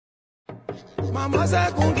Mama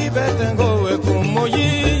kungi betengo we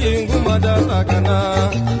kumoyi ngumada takana.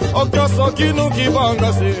 Okyo sokinu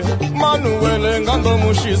kibanga se Manuele ngando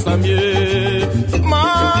mushisamye.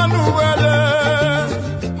 Manuele.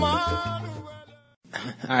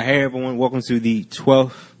 Hey everyone, welcome to the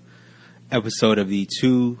 12th episode of the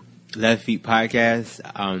Two Left Feet podcast.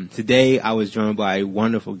 Today I was joined by a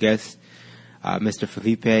wonderful guest, Mr.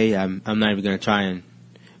 Felipe. I'm not even going to try and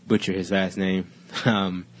butcher his last name.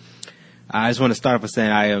 I just want to start off by saying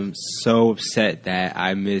I am so upset that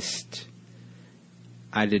I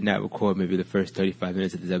did not record maybe the first 35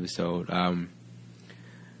 minutes of this episode.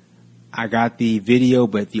 I got the video,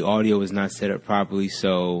 but the audio was not set up properly,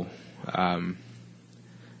 so, I'm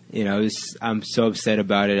so upset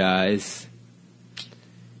about it.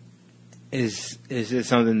 It's just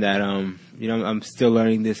something that, I'm still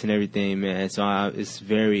learning this and everything, man. So it's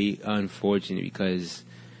very unfortunate because,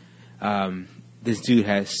 this dude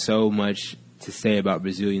has so much to say about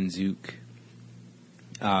Brazilian Zouk.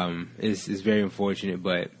 It's very unfortunate,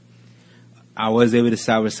 but I was able to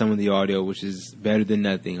salvage some of the audio, which is better than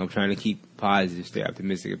nothing. I'm trying to keep positive, stay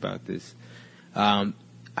optimistic about this. I'm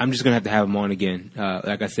just going to have him on again.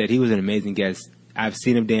 Like I said, he was an amazing guest. I've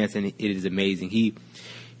seen him dance, and it is amazing. He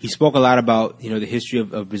spoke a lot about, the history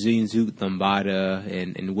of Brazilian Zouk, Lambada,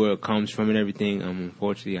 and where it comes from and everything.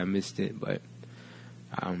 Unfortunately, I missed it, but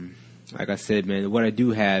like I said, man, what I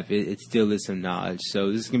do have, it still is some knowledge.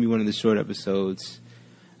 So this is going to be one of the short episodes.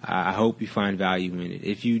 I hope you find value in it.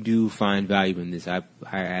 If you do find value in this, I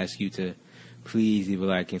ask you to please leave a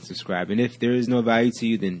like and subscribe. And if there is no value to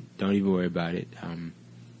you, then don't even worry about it.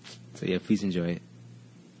 So yeah, please enjoy it.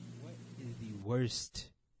 What is the worst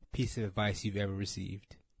piece of advice you've ever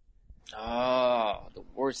received? Oh, the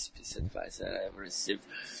worst piece of advice that I ever received.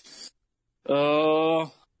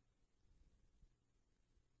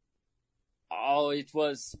 It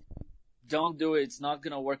was, don't do it. It's not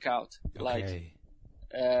gonna work out. Okay.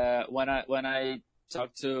 When I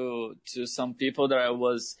talked to some people that I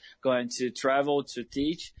was going to travel to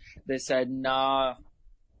teach, they said, no,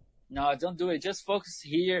 don't do it. Just focus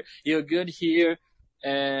here. You're good here.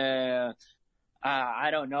 I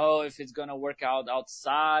don't know if it's gonna work out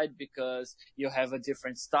outside because you have a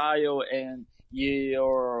different style and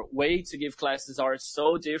your way to give classes are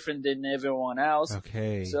so different than everyone else.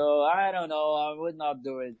 Okay. So I don't know. I would not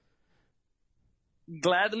do it.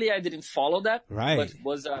 Gladly, I didn't follow that. Right. But it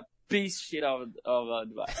was a piece shit of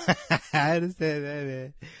advice. I understand that,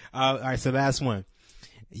 man. All right. So last one.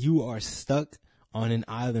 You are stuck on an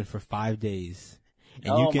island for 5 days.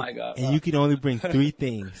 And my God. And you can only bring 3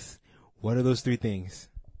 things. What are those 3 things?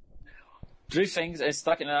 3 things. I'm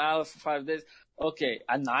stuck in an island for 5 days. Okay.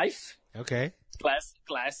 A knife. Okay.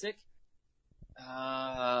 Classic.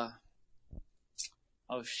 Oh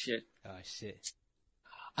shit.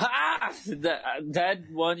 That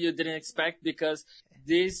one you didn't expect because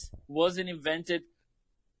this wasn't invented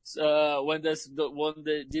when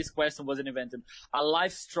this question wasn't invented. A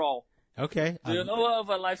life straw. Okay. Do you know what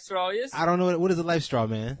a life straw is? I don't know. What is a life straw,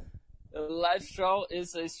 man? A life straw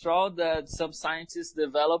is a straw that some scientists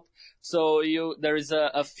develop. So there is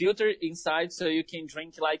a filter inside so you can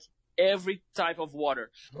drink like every type of water,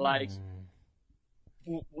 like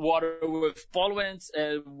water with pollutants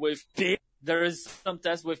and with piss. There is some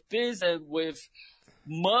tests with piss and with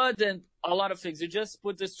mud and a lot of things. You just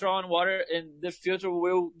put the straw in water and the filter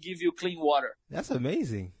will give you clean water. That's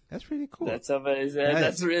amazing. That's pretty cool. That's amazing.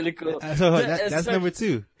 That's really cool. So that's number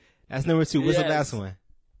 2. That's number 2. What's the last one?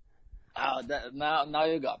 Oh, now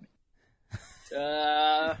you got me.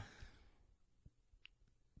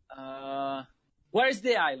 Where is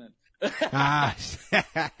the island? I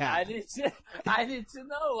need to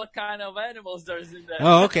know what kind of animals there's in there.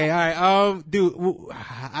 Oh, okay, all right. Dude,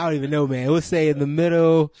 I don't even know, man. We'll say in the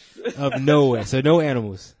middle of nowhere, so no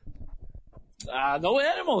animals. No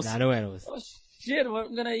animals. No animals. Oh shit! What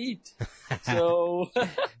am I gonna eat? So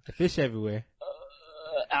fish everywhere.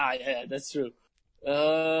 Yeah, that's true.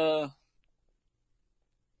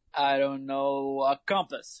 I don't know. A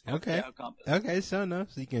compass. Okay. Yeah, a compass. Okay, so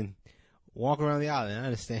enough. So you can walk around the island. I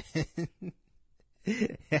understand.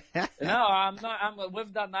 No, I'm not. I'm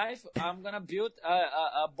with that knife. I'm gonna build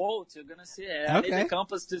a boat. You're gonna see it. I need a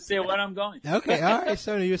compass to see where I'm going. Okay, all right,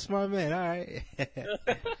 so you're a smart man. All right.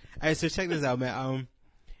 All right, so check this out, man. All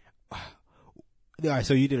right,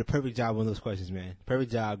 so you did a perfect job on those questions, man.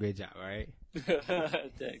 Perfect job, great job. All right.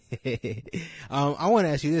 Thanks. I want to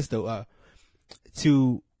ask you this though.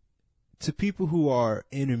 To people who are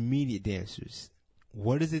intermediate dancers,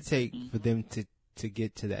 what does it take for them to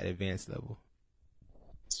get to that advanced level?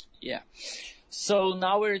 Yeah. So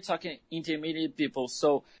now we're talking intermediate people.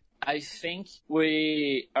 So I think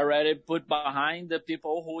we already put behind the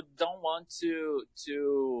people who don't want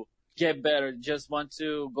to get better, just want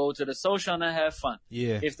to go to the social and have fun.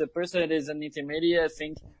 Yeah. If the person is an intermediate, I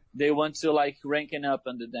think they want to like ranking up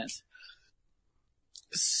on the dance.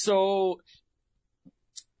 So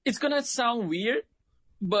it's gonna sound weird,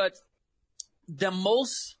 but the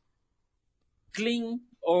most clean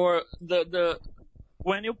or the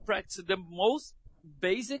when you practice the most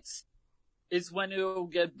basics is when you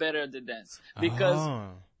get better at the dance, because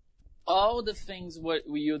all the things what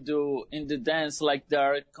you do in the dance, like they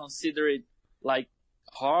are considered like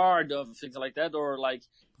hard or things like that, or like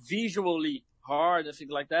visually hard and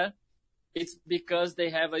things like that, it's because they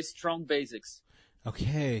have a strong basics.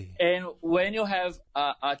 Okay. And when you have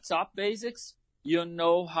a top basics, you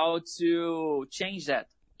know how to change that.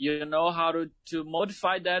 You know how to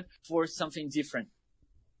modify that for something different.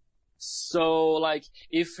 So, like,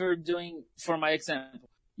 if you're doing, for my example,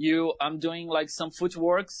 I'm doing like some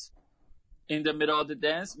footworks in the middle of the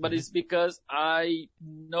dance, but it's because I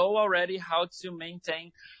know already how to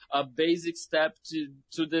maintain a basic step to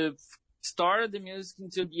the start of the music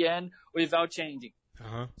until the end without changing.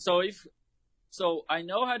 Uh-huh. So I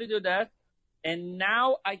know how to do that, and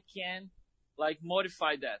now I can like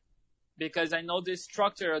modify that because I know the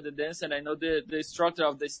structure of the dance and I know the structure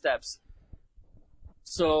of the steps.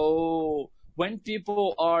 So when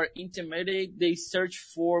people are intermediate, they search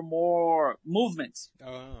for more movements.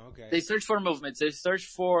 Oh, okay. They search for movements. They search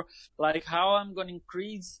for like how I'm going to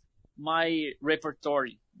increase my repertoire,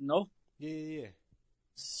 you know? Yeah.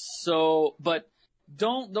 So, but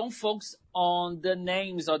don't focus on the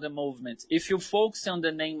names of the movements. If you focus on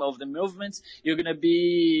the name of the movements, you're going to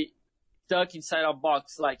be stuck inside a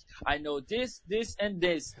box. Like, I know this, and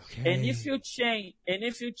this. Okay. And if you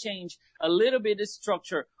change a little bit the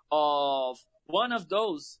structure of one of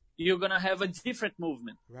those, you're going to have a different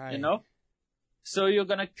movement, right? You know? So you're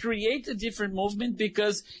going to create a different movement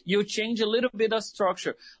because you change a little bit of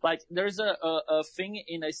structure. Like, there's a thing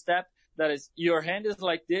in a step that is, your hand is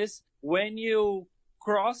like this. When you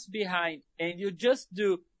cross behind and you just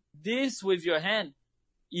do this with your hand,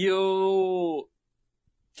 you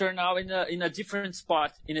turn out in a different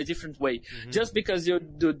spot, in a different way. Mm-hmm. Just because you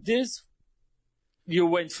do this, you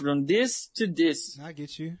went from this to this. I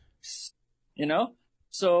get you. You know?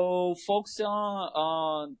 So focus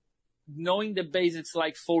on knowing the basics,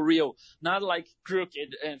 like for real, not like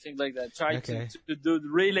crooked and things like that. Try to do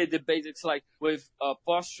really the basics, like with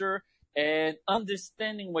posture and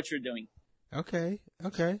understanding what you're doing. Okay.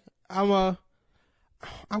 I'm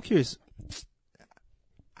curious.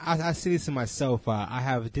 I see this in myself. I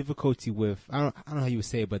have difficulty with, I don't know how you would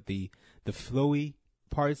say it, but the flowy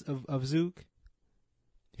parts of Zouk.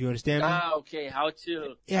 Do you understand me? Okay. How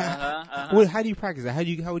to? Yeah. Well, how do you practice that?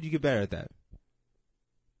 How would you get better at that?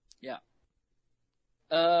 Yeah.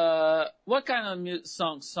 What kind of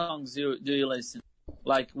songs do you listen?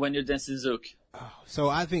 Like when you're dancing Zouk? So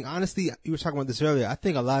I think, honestly, you were talking about this earlier. I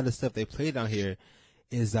think a lot of the stuff they play down here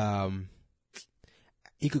is,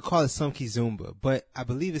 you could call it some kizomba, but I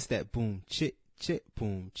believe it's that boom, chit,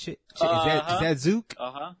 boom, chit. Is that Zouk?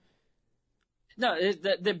 No,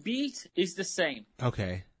 the beat is the same.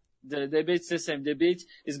 Okay. The beat's the same. The beat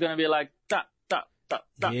is gonna be like ta ta ta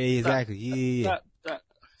ta. Yeah, exactly. Yeah.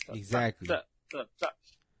 Exactly.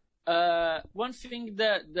 One thing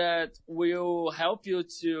that will help you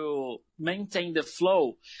to maintain the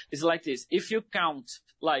flow is like this. If you count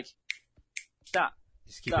like ta,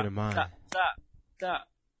 just keep it in mind. Ta.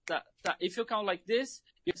 If you count like this,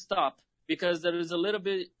 you stop because there is a little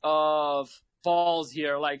bit of pause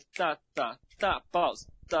here, like ta pause, ta pause,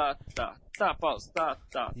 ta pause.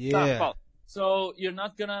 So you're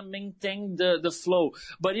not gonna maintain the flow.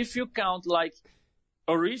 But if you count like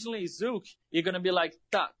originally Zouk, you're gonna be like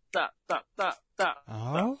ta.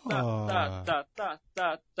 Oh.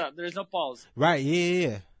 Ta. There's no pause. Right.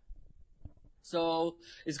 Yeah. So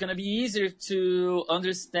it's gonna be easier to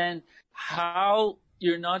understand how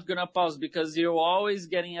you're not gonna pause because you're always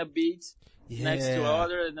getting a beat next to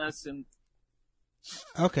other, and that's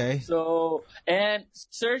okay. So, and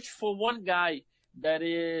search for one guy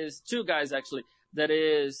two guys actually, that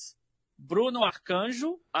is Bruno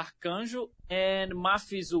Arcanjo, and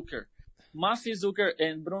Mafi Zucker. Mafi Zucker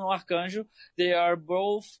and Bruno Arcanjo, they are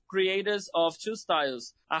both creators of two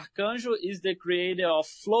styles. Arcanjo is the creator of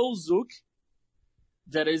Flow Zouk.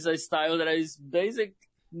 That is a style that is basic,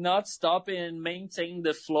 not stopping and maintain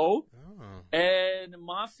the flow. Oh. And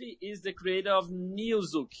Mafi is the creator of Neo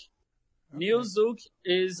Zouk. Okay. Neo Zouk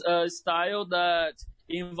is a style that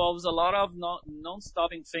involves a lot of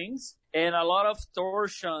non-stopping things and a lot of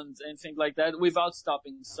torsions and things like that without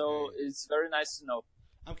stopping. So it's very nice to know.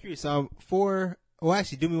 I'm curious.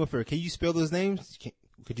 Actually, do me one favor. Can you spell those names?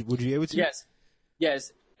 Would you be able to?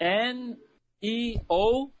 Yes.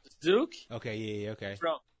 Neo Zook. Okay. Yeah. Okay.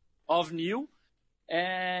 From of New,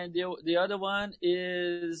 and the other one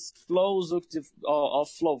is Flow Zook of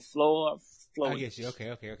Flow. I get you.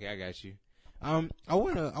 Okay. I got you. I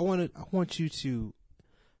want you to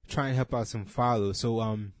try and help out some follows. So,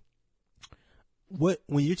 when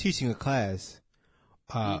you're teaching a class,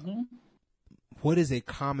 what is a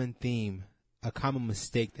common theme, a common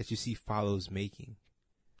mistake that you see followers making?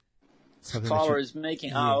 Followers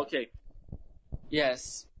making. Yeah. Okay.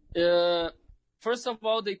 Yes. First of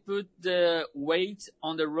all, they put the weight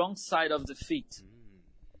on the wrong side of the feet.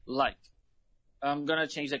 Like, I'm gonna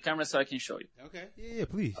change the camera so I can show you. Okay. Yeah,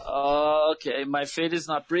 please. Okay, my feet is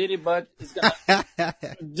not pretty, but it's gonna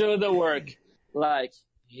do the work. Like,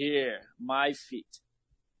 here, my feet.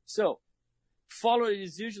 So,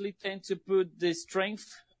 followers usually tend to put the strength,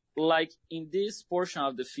 like, in this portion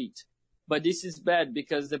of the feet. But this is bad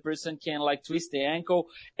because the person can, like, twist the ankle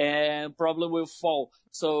and probably will fall.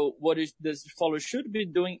 So what this follower should be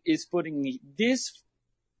doing is putting this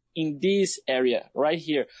in this area right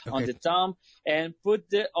here on the thumb and put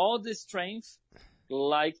all the strength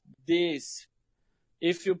like this.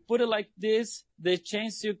 If you put it like this, the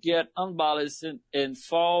chance you get unbalanced and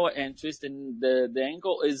fall and twisting the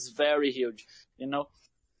ankle is very huge, you know?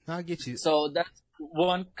 I get you. So that's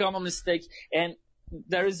one common mistake. And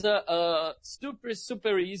there is a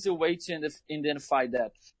super easy way to identify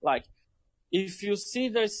that. Like, if you see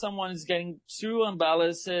that someone is getting too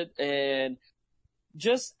unbalanced, and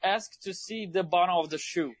just ask to see the bottom of the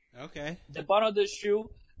shoe. Okay. The bottom of the shoe,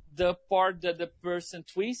 the part that the person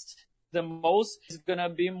twists the most is gonna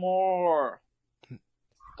be more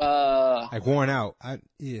like worn out.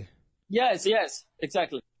 Yeah. Yes,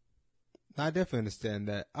 exactly. I definitely understand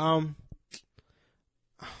that.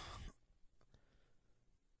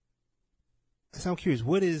 So I'm curious,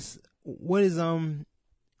 what is the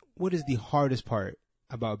hardest part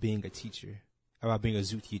about being a teacher, about being a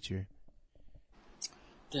Zouk teacher?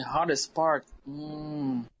 The hardest part? I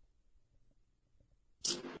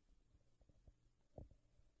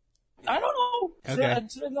don't know. Okay. I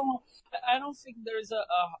don't think there is a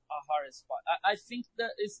hardest part. I think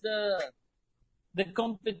that it's the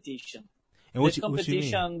competition. And what the you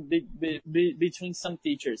competition between some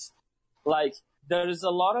teachers. Like, there is a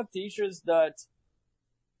lot of teachers that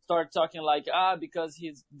start talking like, because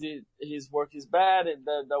his work is bad and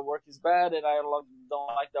the work is bad and I don't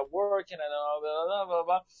like that work and blah, blah, blah,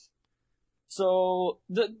 blah. So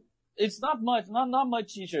it's not much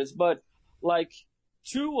teachers, but like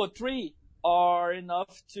 2 or 3 are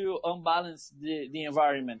enough to unbalance the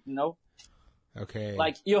environment, you know? Okay.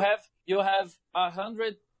 Like you have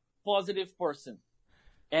 100 positive person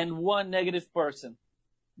and 1 negative person.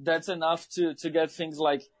 That's enough to get things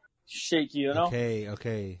like shaky, you know?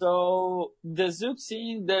 Okay. So the Zouk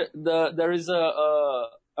scene, there is a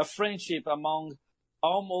friendship among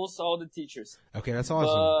almost all the teachers. Okay, that's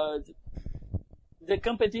awesome. But the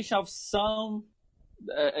competition of some,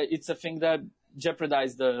 it's a thing that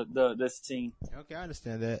jeopardizes the scene. Okay, I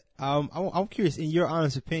understand that. I'm curious, in your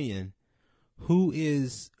honest opinion, who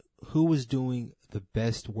is doing the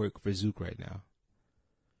best work for Zouk right now?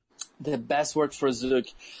 The best work for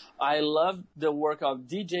Zouk. I love the work of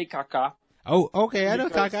DJ Kaká. Oh, okay. I know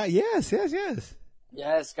Kaká. Yes.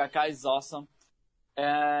 Yes, Kaká is awesome.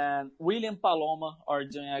 And William Paloma are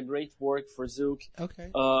doing a great work for Zouk. Okay.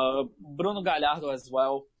 Bruno Gallardo as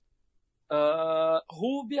well.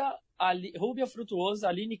 Rubia Frutuoso,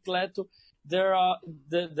 Aline Cleto. There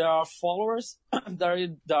are followers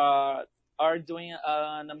that are doing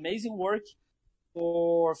an amazing work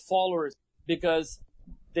for followers because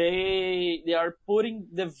they are putting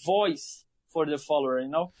the voice for the follower, you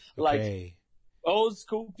know? Okay. Like, old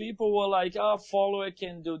school people were like, follower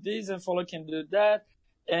can do this and follower can do that.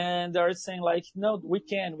 And they're saying like, no, we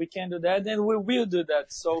can do that and we will do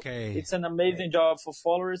that. So It's an amazing job for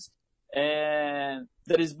followers. And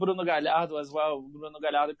there is Bruno Gallardo as well. Bruno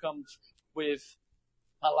Gallardo comes with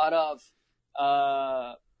a lot of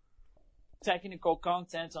technical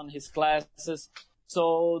content on his classes.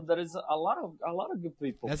 So there is a lot of good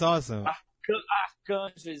people. That's awesome.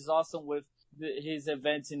 Arcanjo is awesome with his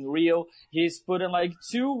events in Rio. He's putting like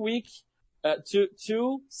 2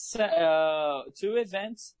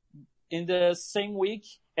 events in the same week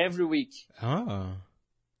every week. Oh.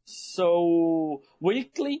 So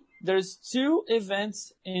weekly, there's 2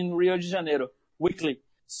 events in Rio de Janeiro weekly.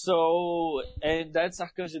 So, and that's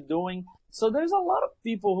Arcanjo doing. So there's a lot of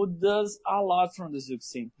people who does a lot from the Zouk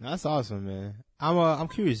scene. That's awesome, man. I'm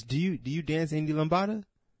curious. Do you dance indie lambada?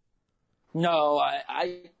 No,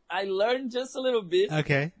 I learned just a little bit.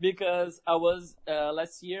 Okay. Because I was,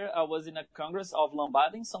 last year, I was in a congress of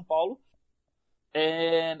Lambada in São Paulo.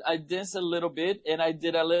 And I danced a little bit, and I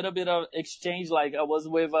did a little bit of exchange. Like I was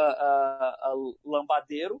with a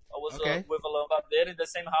lambadeiro. I was Okay. with a lambadeiro in the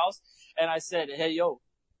same house, and I said, "Hey, yo,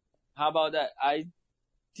 how about that? I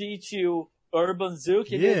teach you urban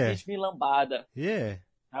zouk, and Yeah. you teach me lambada. Yeah.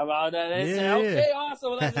 How about that?" And I Yeah, said, "Okay, yeah.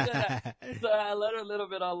 awesome. Let's do that." So I learned a little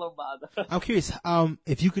bit on lambada. I'm curious,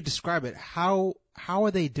 if you could describe it, how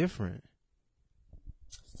are they different?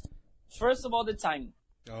 First of all, the timing.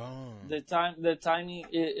 Oh. The timing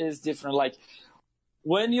is different. Like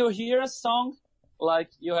when you hear a song,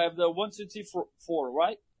 like you have the 1, 2, 3, 4,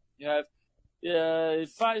 right? You have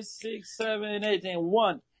 5, 6, 7, 8, and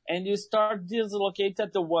 1, and you start dislocate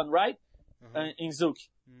at the 1, right? In zouk.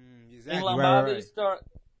 Exactly. In lambada, Right.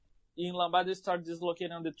 you start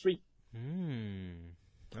dislocating on the 3.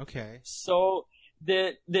 Okay. So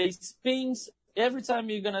the spins. Every time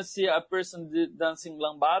you're gonna see a person dancing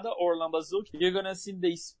lambada or lambazouk, you're gonna see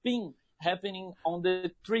the spin happening on the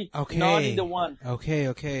 3, Okay. not in the 1.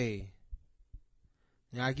 Okay.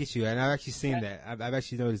 Yeah, I get you, and I've actually seen that. I've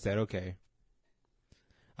actually noticed that. Okay.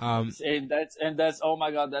 And that's oh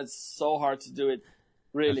my god, that's so hard to do it.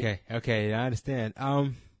 Really. Okay, I understand.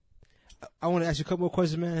 I want to ask you a couple more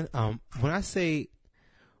questions, man. When I say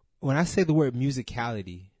the word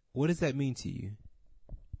musicality, what does that mean to you?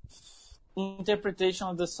 Interpretation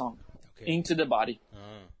of the song Okay. into the body.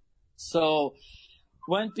 So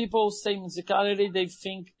when people say musicality, they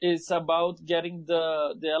think it's about getting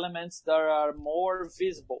the elements that are more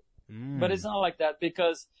visible. But it's not like that,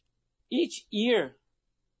 because each ear,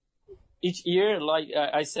 like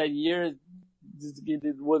I said,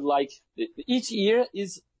 each ear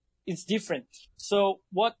is different. So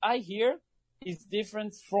what I hear is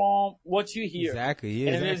different from what you hear. Exactly.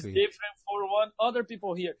 Yeah. And Exactly. it's different for what other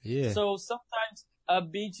people hear. Yeah. So sometimes a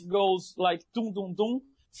beat goes like tum tum tum.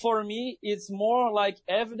 For me, it's more like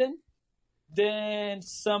evident than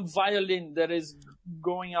some violin that is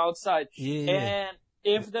going outside. Yeah. And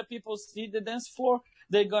if the people see the dance floor,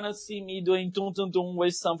 they're gonna see me doing tum tum tum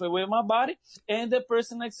with something with my body, and the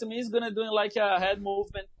person next to me is gonna do like a head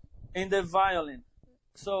movement in the violin.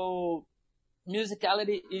 So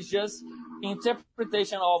musicality is just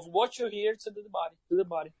interpretation of what you hear to the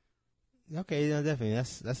body. Okay, no, definitely.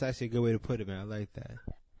 That's actually a good way to put it, man. I like that.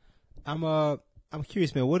 I'm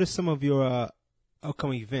curious, man. What are some of your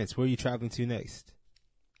upcoming events? Where are you traveling to next?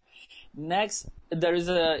 Next, there is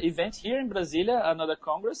an event here in Brasilia, another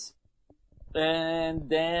congress. And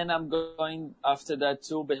then I'm going after that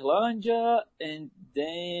to Berlândia, and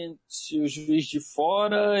then to Juiz de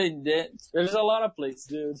Fora, and then there's a lot of places,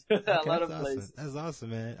 dude. A lot of places. That's awesome,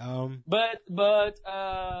 man. But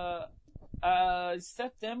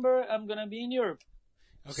September I'm gonna be in Europe.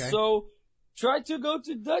 Okay. So try to go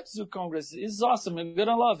to Dutch Zoo Congress. It's awesome. You're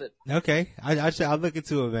gonna love it. Okay. I'll look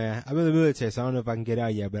into it, man. I'm in the military, so I don't know if I can get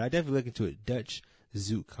out yet, but I definitely look into it. Dutch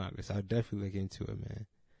Zoo Congress. I'll definitely look into it, man.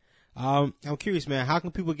 I'm curious, man. How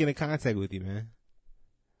can people get in contact with you, man?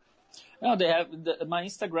 No, they have my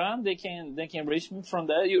Instagram. They can reach me from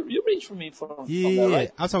there. You reach me from Yeah. there,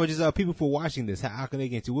 right? I'm talking about just people for watching this. How can they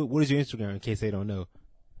get into it? What is your Instagram in case they don't know?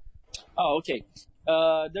 Oh, okay.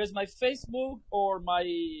 There's my Facebook or my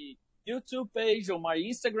YouTube page or my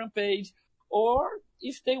Instagram page, or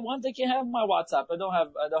if they want, they can have my WhatsApp. I don't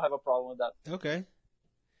have a problem with that. Okay.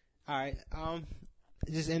 All right.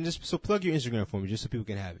 So plug your Instagram for me, just so people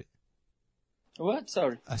can have it. What?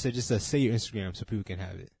 Sorry. I said just say your Instagram so people can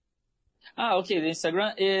have it. Okay. The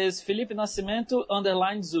Instagram is Felipe Nascimento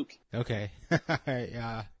 _Zouk. Okay. All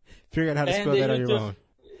right. Figure out how to And spell the that on your YouTube- own.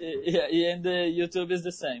 Yeah, and the YouTube is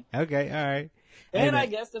the same. Okay. All right. Hey, And man. I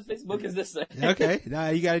guess the Facebook is the same. Okay. Nah,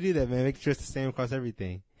 you got to do that, man. Make sure it's the same across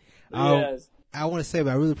everything. Yes. I want to say,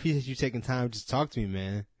 but I really appreciate you taking time to just talk to me,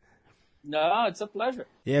 man. No, it's a pleasure.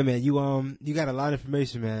 Yeah, man. You got a lot of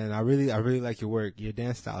information, man. I really like your work. Your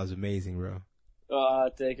dance style is amazing, bro.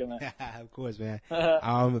 Thank you, man. Of course, man.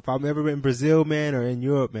 If I'm ever in Brazil, man, or in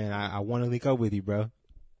Europe, man, I want to link up with you, bro.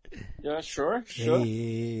 Yeah, sure.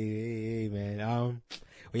 Hey, man. Well,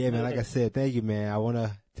 yeah, man. Like I said, thank you, man. I want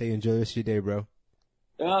to tell you enjoy the rest of your day, bro.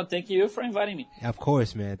 Thank you for inviting me. Of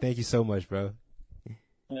course, man. Thank you so much, bro.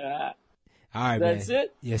 Yeah. All right, man. That's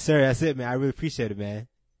it? Yes, sir. That's it, man. I really appreciate it, man.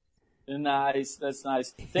 Nice. That's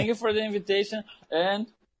nice. Thank you for the invitation, and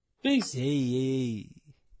peace. Hey.